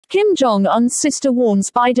Kim Jong Un's sister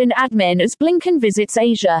warns Biden admin as Blinken visits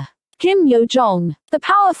Asia. Kim Yo Jong, the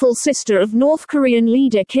powerful sister of North Korean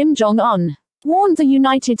leader Kim Jong Un, warned the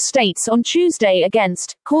United States on Tuesday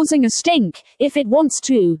against causing a stink if it wants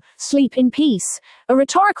to sleep in peace, a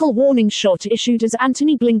rhetorical warning shot issued as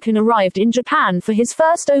Antony Blinken arrived in Japan for his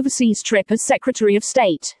first overseas trip as Secretary of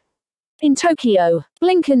State. In Tokyo,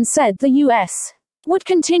 Blinken said the U.S. would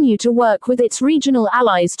continue to work with its regional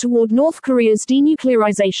allies toward North Korea's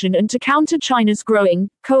denuclearization and to counter China's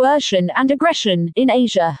growing coercion and aggression in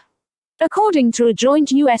Asia. According to a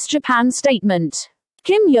joint U.S. Japan statement,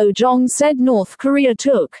 Kim Yo Jong said North Korea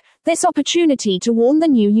took this opportunity to warn the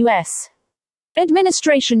new U.S.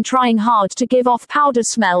 administration trying hard to give off powder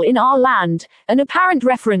smell in our land, an apparent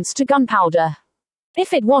reference to gunpowder.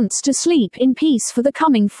 If it wants to sleep in peace for the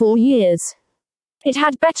coming 4 years, it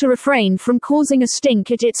had better refrain from causing a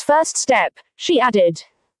stink at its first step, she added.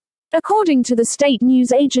 According to the state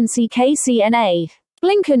news agency KCNA,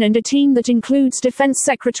 Blinken and a team that includes Defense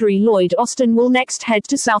Secretary Lloyd Austin will next head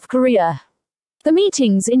to South Korea. The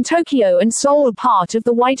meetings in Tokyo and Seoul are part of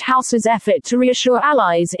the White House's effort to reassure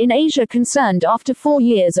allies in Asia concerned after 4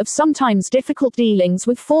 years of sometimes difficult dealings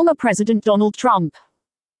with former President Donald Trump.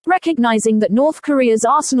 Recognizing that North Korea's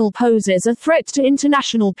arsenal poses a threat to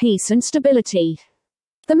international peace and stability,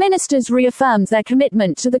 the ministers reaffirmed their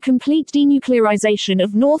commitment to the complete denuclearization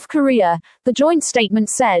of North Korea, the joint statement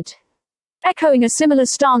said, echoing a similar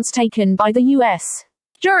stance taken by the U.S.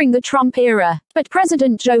 during the Trump era. But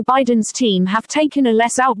President Joe Biden's team have taken a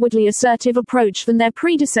less outwardly assertive approach than their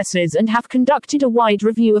predecessors and have conducted a wide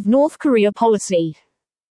review of North Korea policy.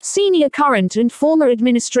 Senior current and former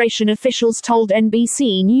administration officials told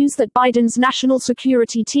NBC News that Biden's national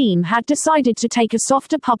security team had decided to take a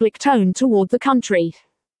softer public tone toward the country,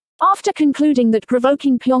 after concluding that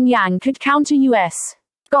provoking Pyongyang could counter U.S.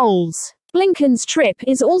 goals. Blinken's trip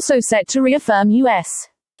is also set to reaffirm U.S.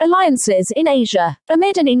 alliances in Asia,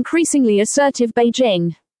 amid an increasingly assertive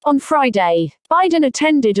Beijing. On Friday, Biden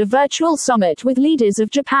attended a virtual summit with leaders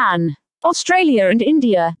of Japan, Australia and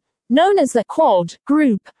India, known as the Quad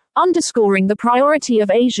Group, underscoring the priority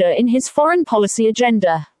of Asia in his foreign policy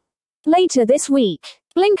agenda. Later this week,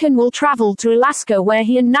 Blinken will travel to Alaska where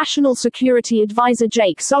he and National Security Advisor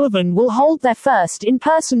Jake Sullivan will hold their first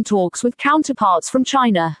in-person talks with counterparts from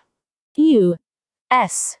China.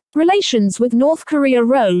 U.S. relations with North Korea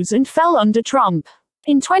rose and fell under Trump.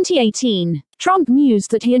 In 2018, Trump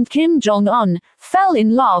mused that he and Kim Jong Un fell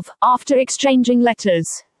in love after exchanging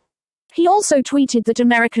letters. He also tweeted that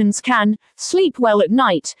Americans can sleep well at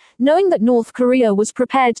night, knowing that North Korea was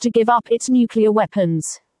prepared to give up its nuclear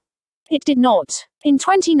weapons. It did not. In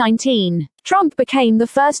 2019, Trump became the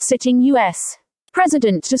first sitting U.S.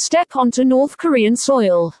 president to step onto North Korean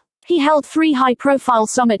soil. He held 3 high-profile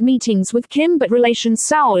summit meetings with Kim, but relations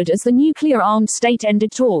soured as the nuclear-armed state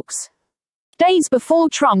ended talks. Days before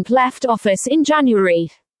Trump left office in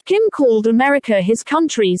January, Kim called America his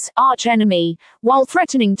country's arch-enemy, while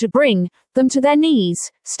threatening to bring them to their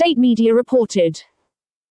knees, state media reported.